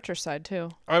on the richer side too.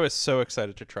 I was so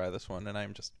excited to try this one, and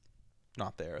I'm just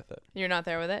not there with it. You're not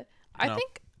there with it? No.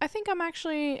 I think I'm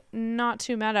actually not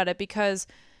too mad at it because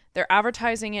they're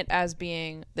advertising it as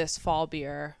being this fall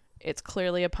beer. It's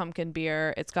clearly a pumpkin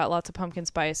beer. It's got lots of pumpkin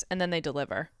spice, and then they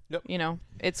deliver. Yep. You know,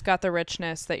 it's got the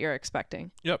richness that you're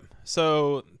expecting. Yep.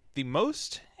 So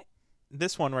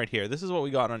this one right here, this is what we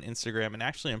got on Instagram, and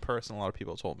actually in person, a lot of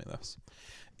people told me this,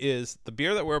 is the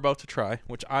beer that we're about to try,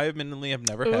 which I admittedly have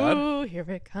never had. Ooh, here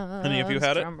it comes. Any of you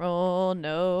had it? Drum roll,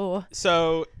 no.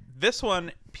 So this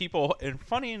one, people, and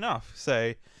funny enough,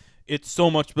 say it's so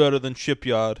much better than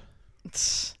Shipyard.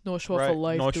 No show Right? for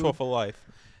life. No dude. show for life.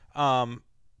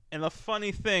 And the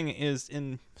funny thing is,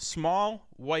 in small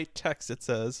white text, it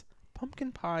says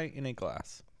pumpkin pie in a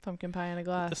glass. Pumpkin pie in a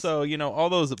glass. So, all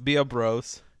those beer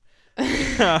bros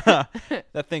that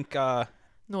think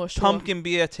no show. pumpkin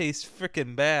beer tastes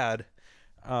freaking bad.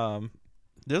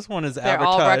 This one is They're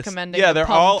all advertised. recommending Yeah, the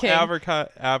they're all Pumpkin.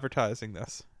 advertising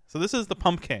this. So this is the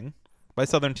Pumpkin by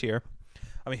Southern Tier.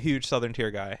 I'm a huge Southern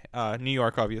Tier guy. New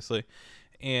York, obviously.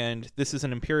 And this is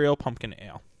an Imperial Pumpkin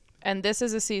Ale. And this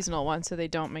is a seasonal one, so they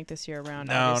don't make this year round.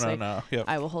 No. Yep.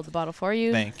 I will hold the bottle for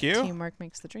you. Thank you. Teamwork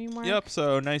makes the dream work. Yep.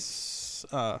 So nice.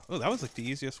 That was like the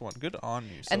easiest one. Good on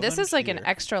you. And this Southern is like an Tier.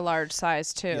 extra large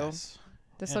size too. Yes.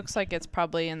 This And- looks like it's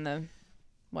probably in the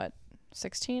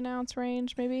 16 ounce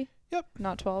range, maybe. Yep.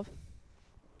 Not 12.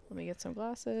 Let me get some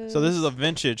glasses. So this is a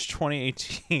vintage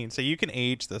 2018. So you can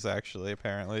age this actually,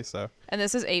 apparently. So And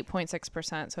this is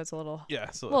 8.6%, so it's a little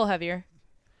heavier.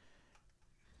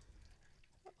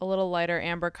 A little lighter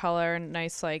amber color,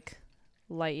 nice like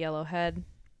light yellow head.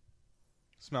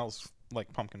 smells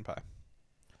like pumpkin pie.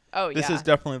 Oh yeah. This is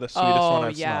definitely the sweetest one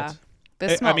I've yeah. smelled.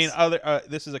 This smells. I mean,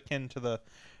 this is akin to the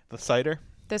cider.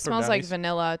 This from smells like Downey's.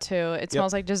 vanilla too. It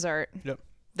smells like dessert. Yep.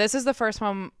 This is the first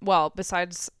one. Well,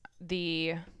 besides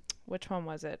which one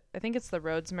was it? I think it's the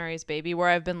Rosemary's Baby, where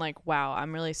I've been like, wow,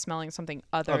 I'm really smelling something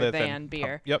other than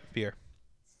beer. Yep, beer.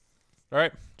 All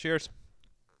right, cheers.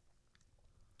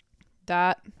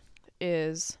 That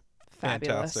is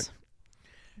fabulous. Fantastic.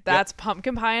 That's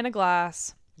pumpkin pie in a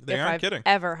glass. They if aren't I've kidding.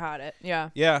 ever had it. Yeah.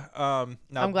 Yeah.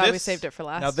 Now I'm glad we this- saved it for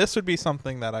last. Now this would be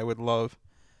something that I would love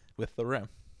with the rim.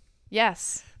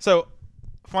 Yes. So,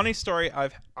 funny story.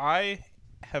 I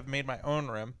have made my own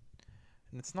rim,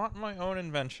 and it's not my own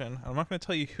invention. I'm not going to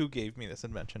tell you who gave me this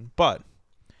invention, but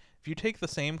if you take the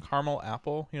same caramel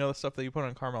apple, the stuff that you put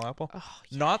on caramel apple,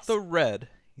 not the red,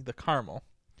 the caramel,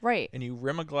 Right. and you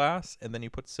rim a glass, and then you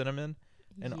put cinnamon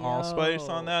and allspice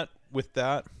on that. With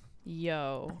that,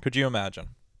 Yo. could you imagine?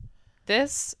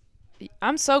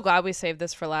 I'm so glad we saved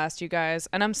this for last, you guys.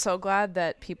 And I'm so glad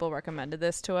that people recommended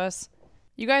this to us.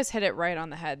 You guys hit it right on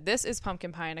the head. This is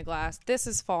pumpkin pie in a glass. This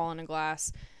is fall in a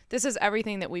glass. This is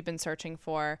everything that we've been searching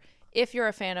for. If you're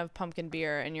a fan of pumpkin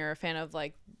beer and you're a fan of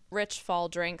like rich fall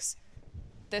drinks,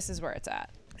 this is where it's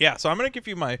at. Yeah, so I'm going to give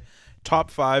you my top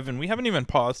 5, and we haven't even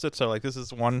paused it, so like this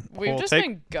is one We've whole just take.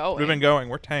 been going. We've been going.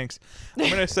 We're tanks. I'm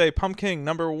going to say Pumpkin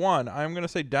number 1. I'm going to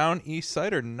say Down East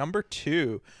Cider number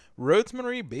 2.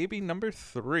 Rosemary Baby number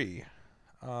 3.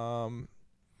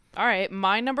 All right,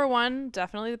 my number 1,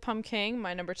 definitely the Pumpkin.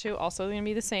 My number 2, also going to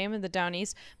be the same in the Down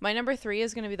East. My number 3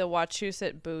 is going to be the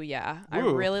Wachusett Booyah. I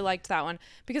Ooh. really liked that one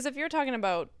because if you're talking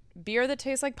about beer that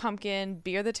tastes like pumpkin,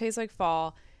 beer that tastes like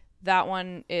fall, that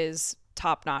one is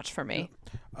top notch for me.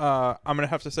 I'm gonna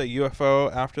have to say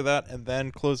UFO after that, and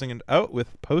then closing it out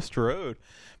with Post Road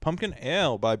Pumpkin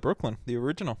Ale by Brooklyn, the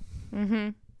original.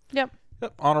 Yep.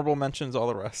 Yep, honorable mentions, all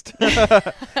the rest.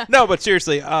 No, but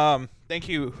seriously, thank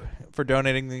you for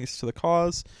donating these to the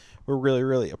cause. We're really,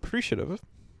 really appreciative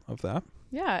of that.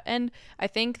 Yeah, and I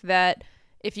think that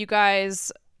if you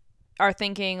guys are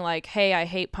thinking like, hey, I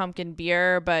hate pumpkin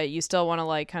beer, but you still want to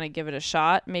like kind of give it a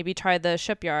shot, maybe try the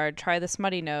Shipyard, try the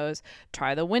Smutty Nose,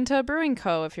 try the Winta Brewing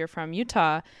Co. if you're from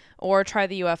Utah, or try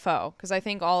the UFO, because I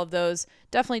think all of those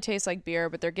definitely taste like beer,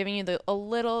 but they're giving you a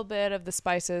little bit of the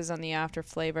spices on the after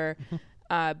flavor.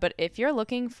 But if you're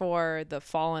looking for the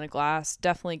fall in a glass,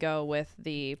 definitely go with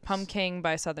the Pumpkin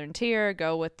by Southern Tier.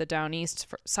 Go with the Down East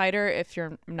cider if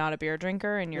you're not a beer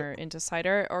drinker and you're into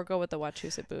cider, or go with the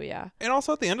Wachusett Booyah. And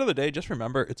also, at the end of the day, just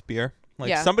remember it's beer. Like,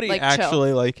 Yeah, somebody like,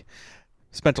 actually like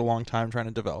spent a long time trying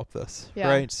to develop this, Yeah.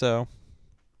 right? So,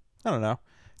 I don't know.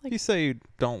 If you say you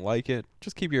don't like it,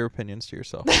 just keep your opinions to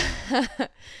yourself.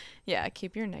 Yeah,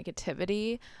 keep your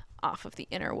negativity off of the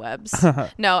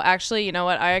interwebs. No, actually, you know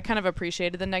what? I kind of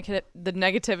appreciated the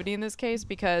negativity in this case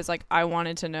because, like, I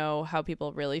wanted to know how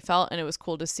people really felt, and it was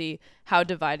cool to see how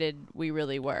divided we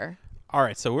really were. All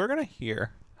right, so we're going to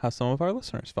hear how some of our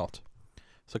listeners felt.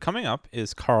 So coming up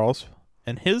is Carl's,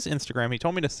 and his Instagram, he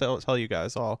told me to tell you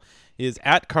guys all, is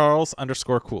at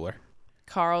Carl's_cooler.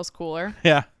 Carl's Cooler.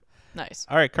 Yeah. Nice.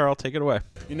 All right, Carl, take it away.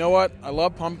 You know what? I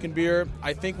love pumpkin beer.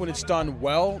 I think when it's done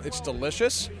well, it's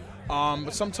delicious. But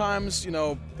sometimes, you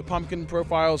know, the pumpkin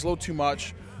profile is a little too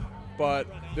much. But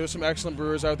there's some excellent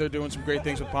brewers out there doing some great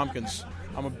things with pumpkins.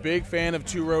 I'm a big fan of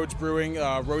Two Roads Brewing.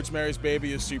 Rosemary's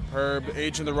Baby is superb.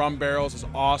 Aged in the Rum Barrels is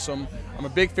awesome. I'm a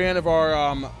big fan of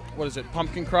our,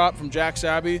 Pumpkin Crop from Jack's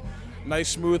Abbey. Nice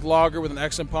smooth lager with an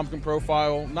excellent pumpkin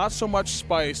profile. Not so much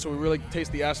spice, so we really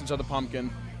taste the essence of the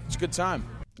pumpkin. It's a good time.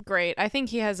 Great. I think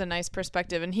he has a nice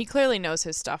perspective, and he clearly knows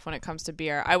his stuff when it comes to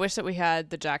beer. I wish that we had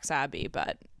the Jack's Abbey,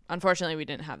 but unfortunately we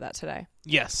didn't have that today.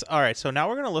 Yes. All right, so now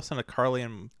we're going to listen to Carly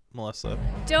and Melissa.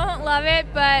 Don't love it,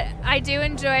 but I do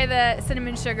enjoy the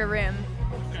cinnamon sugar rim.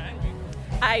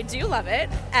 I do love it,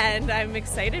 and I'm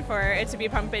excited for it to be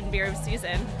pumpkin beer of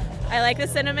season. I like the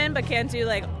cinnamon, but can't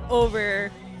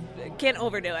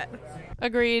overdo it.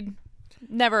 Agreed.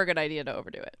 Never a good idea to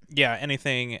overdo it. Yeah,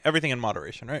 everything in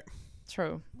moderation, right?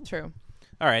 True.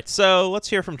 All right, so let's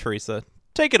hear from Teresa.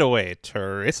 Take it away,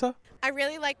 Teresa. I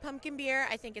really like pumpkin beer.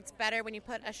 I think it's better when you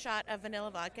put a shot of vanilla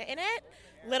vodka in it.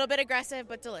 A little bit aggressive,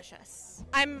 but delicious.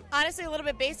 I'm honestly a little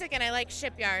bit basic, and I like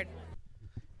Shipyard.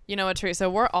 You know what, Teresa?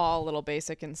 We're all a little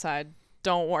basic inside.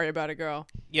 Don't worry about it, girl.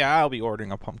 Yeah, I'll be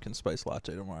ordering a pumpkin spice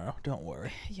latte tomorrow. Don't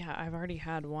worry. Yeah, I've already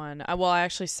had one. I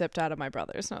actually sipped out of my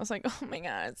brother's, and I was like, oh my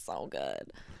God, it's so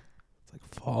good. It's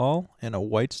like fall in a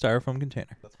white styrofoam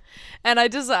container. And I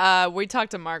just, we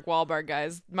talked to Mark Wahlberg,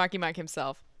 guys. Marky Mike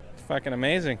himself. It's fucking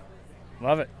amazing.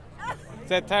 Love it. It's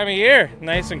that time of year.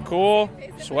 Nice and cool.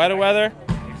 Sweater weather.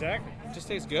 Exactly. It just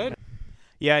tastes good.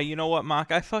 Yeah, you know what,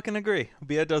 Mark? I fucking agree.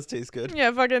 Beer does taste good.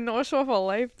 Yeah, fucking North Shore for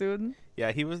life, dude.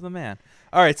 Yeah, he was the man.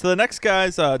 All right, so the next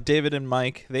guys, David and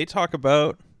Mike, they talk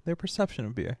about their perception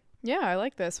of beer. Yeah, I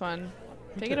like this one.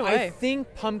 Take it away. I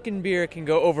think pumpkin beer can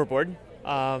go overboard.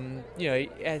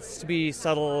 It has to be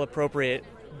subtle, appropriate,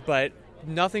 but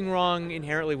nothing wrong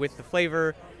inherently with the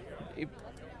flavor.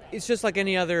 It's just like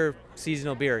any other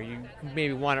seasonal beer. You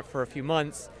maybe want it for a few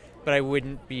months, but I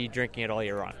wouldn't be drinking it all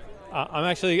year round.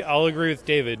 I'll agree with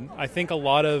David. I think a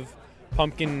lot of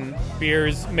pumpkin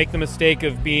beers make the mistake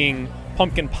of being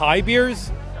pumpkin pie beers,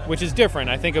 which is different.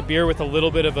 I think a beer with a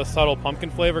little bit of a subtle pumpkin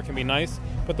flavor can be nice,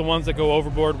 but the ones that go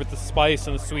overboard with the spice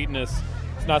and the sweetness,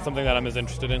 it's not something that I'm as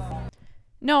interested in.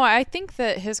 No, I think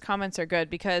that his comments are good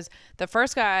because the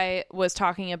first guy was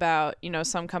talking about,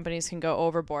 some companies can go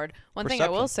overboard. One thing I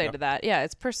will say to that,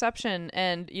 it's perception.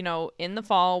 And, in the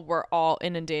fall, we're all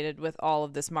inundated with all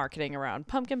of this marketing around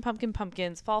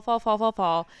pumpkins,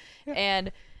 fall. Yeah.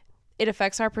 And it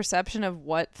affects our perception of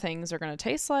what things are going to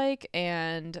taste like.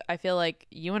 And I feel like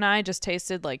you and I just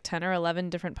tasted like 10 or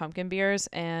 11 different pumpkin beers,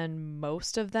 and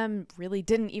most of them really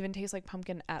didn't even taste like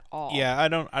pumpkin at all. Yeah, I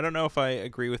don't know if I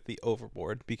agree with the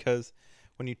overboard, because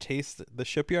when you taste the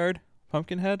Shipyard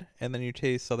Pumpkinhead and then you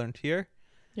taste Southern Tier,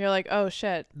 you're like, oh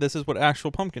shit, this is what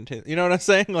actual pumpkin tastes. You know what I'm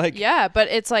saying? Like, yeah, but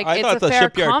it's like, I it's thought a the fair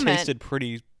Shipyard comment. tasted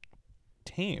pretty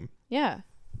tame. Yeah.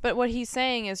 But what he's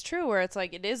saying is true, where it's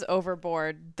like it is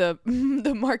overboard, the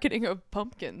marketing of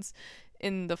pumpkins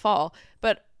in the fall.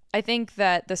 But I think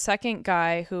that the second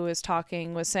guy who was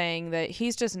talking was saying that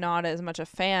he's just not as much a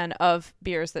fan of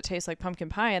beers that taste like pumpkin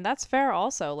pie, and that's fair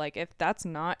also. Like, if that's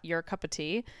not your cup of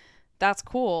tea, that's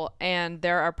cool. And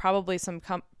there are probably some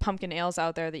pumpkin ales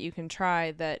out there that you can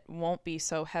try that won't be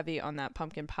so heavy on that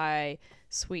pumpkin pie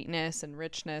sweetness and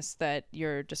richness that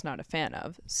you're just not a fan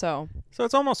of. So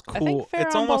it's almost cool. I think fair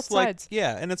It's on almost both like sides.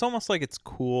 yeah, and it's almost like it's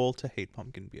cool to hate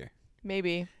pumpkin beer.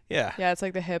 Maybe. Yeah. Yeah, it's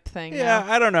like the hip thing. Yeah,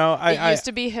 now. I don't know. It used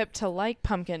to be hip to like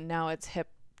pumpkin. Now it's hip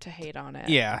to hate on it.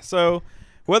 Yeah, so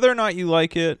whether or not you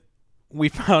like it, we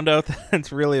found out that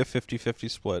it's really a 50-50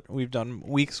 split. We've done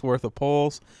weeks worth of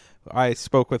polls. I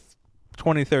spoke with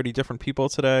 20, 30 different people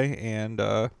today, and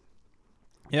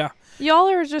yeah. Y'all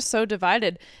are just so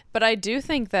divided. But I do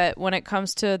think that when it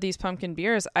comes to these pumpkin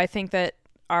beers, I think that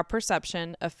our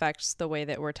perception affects the way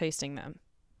that we're tasting them.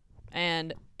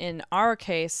 And in our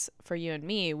case, for you and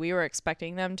me, we were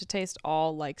expecting them to taste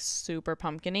all like super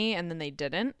pumpkin-y, and then they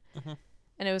didn't. Mm-hmm.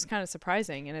 And it was kind of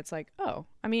surprising. And it's like, oh,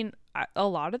 I mean, a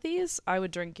lot of these I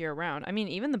would drink year round. I mean,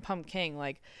 even the Pumpkin,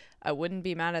 like, I wouldn't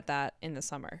be mad at that in the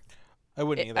summer. I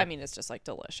wouldn't either. I mean, it's just like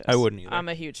delicious. I wouldn't either. I'm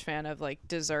a huge fan of like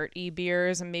dessert-y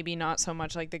beers, and maybe not so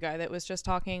much like the guy that was just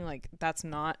talking. Like, that's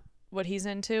not what he's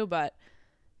into, but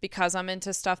because I'm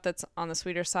into stuff that's on the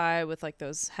sweeter side with like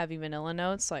those heavy vanilla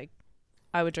notes, like,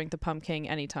 I would drink the Pumpkin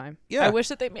anytime. Yeah. I wish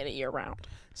that they made it year round.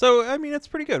 So, I mean, it's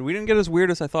pretty good. We didn't get as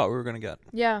weird as I thought we were going to get.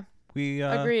 Yeah. We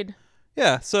agreed.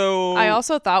 Yeah, so I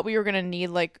also thought we were going to need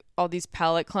like all these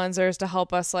palate cleansers to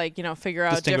help us like, you know, figure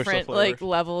out distinguish the different flavors. like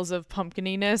levels of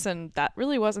pumpkininess, and that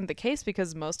really wasn't the case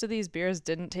because most of these beers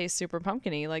didn't taste super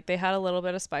pumpkin-y. Like, they had a little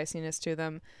bit of spiciness to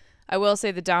them. I will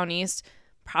say the Down East,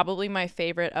 probably my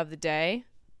favorite of the day.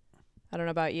 I don't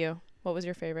know about you. What was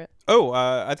your favorite? Oh,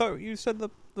 I thought you said the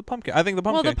pumpkin. I think the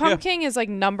pumpkin. Well, the Pumpkin is like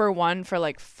number one for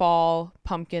like fall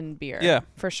pumpkin beer. Yeah.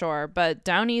 For sure. But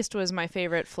Down East was my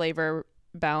favorite flavor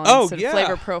balance and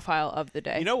flavor profile of the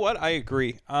day. You know what? I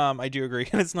agree. I do agree.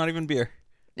 And it's not even beer.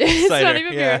 It's cider. not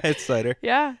even beer. Yeah, it's cider.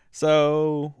 Yeah.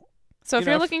 So if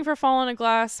you're looking for fall in a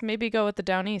glass, maybe go with the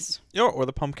Down East. Yeah, or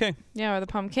the Pumpkin. Yeah, or the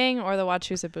Pumpkin or the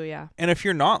Wachusett Booyah. And if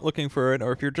you're not looking for it,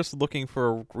 or if you're just looking for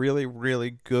a really,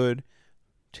 really good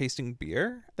tasting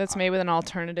beer that's made with an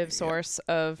alternative source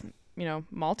of, you know,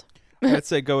 malt. I'd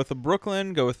say go with the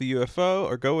Brooklyn, go with the UFO,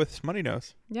 or go with Smutty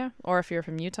Nose. Yeah, or if you're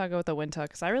from Utah, go with the Winta,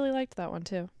 because I really liked that one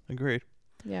too. Agreed.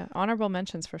 Yeah, honorable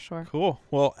mentions for sure. Cool.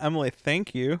 Well, Emily,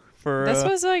 thank you for this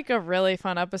was like a really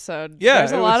fun episode. Yeah,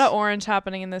 there's a lot of orange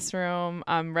happening in this room.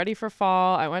 I'm ready for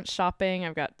fall. I went shopping.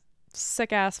 I've got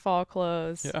sick ass fall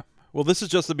clothes. Yeah. Well, this is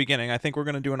just the beginning. I think we're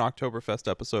going to do an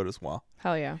Oktoberfest episode as well.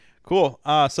 Hell yeah. Cool.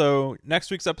 So next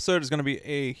week's episode is going to be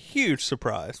a huge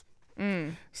surprise.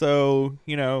 So,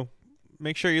 you know,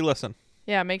 make sure you listen.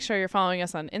 Yeah, make sure you're following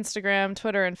us on Instagram,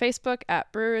 Twitter, and Facebook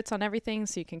at Brew It's on everything,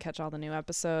 so you can catch all the new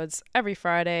episodes every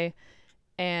Friday.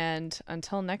 And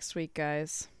until next week,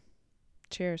 guys,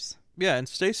 cheers. Yeah, and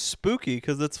stay spooky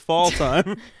because it's fall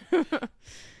time.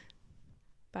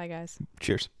 Bye, guys.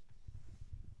 Cheers.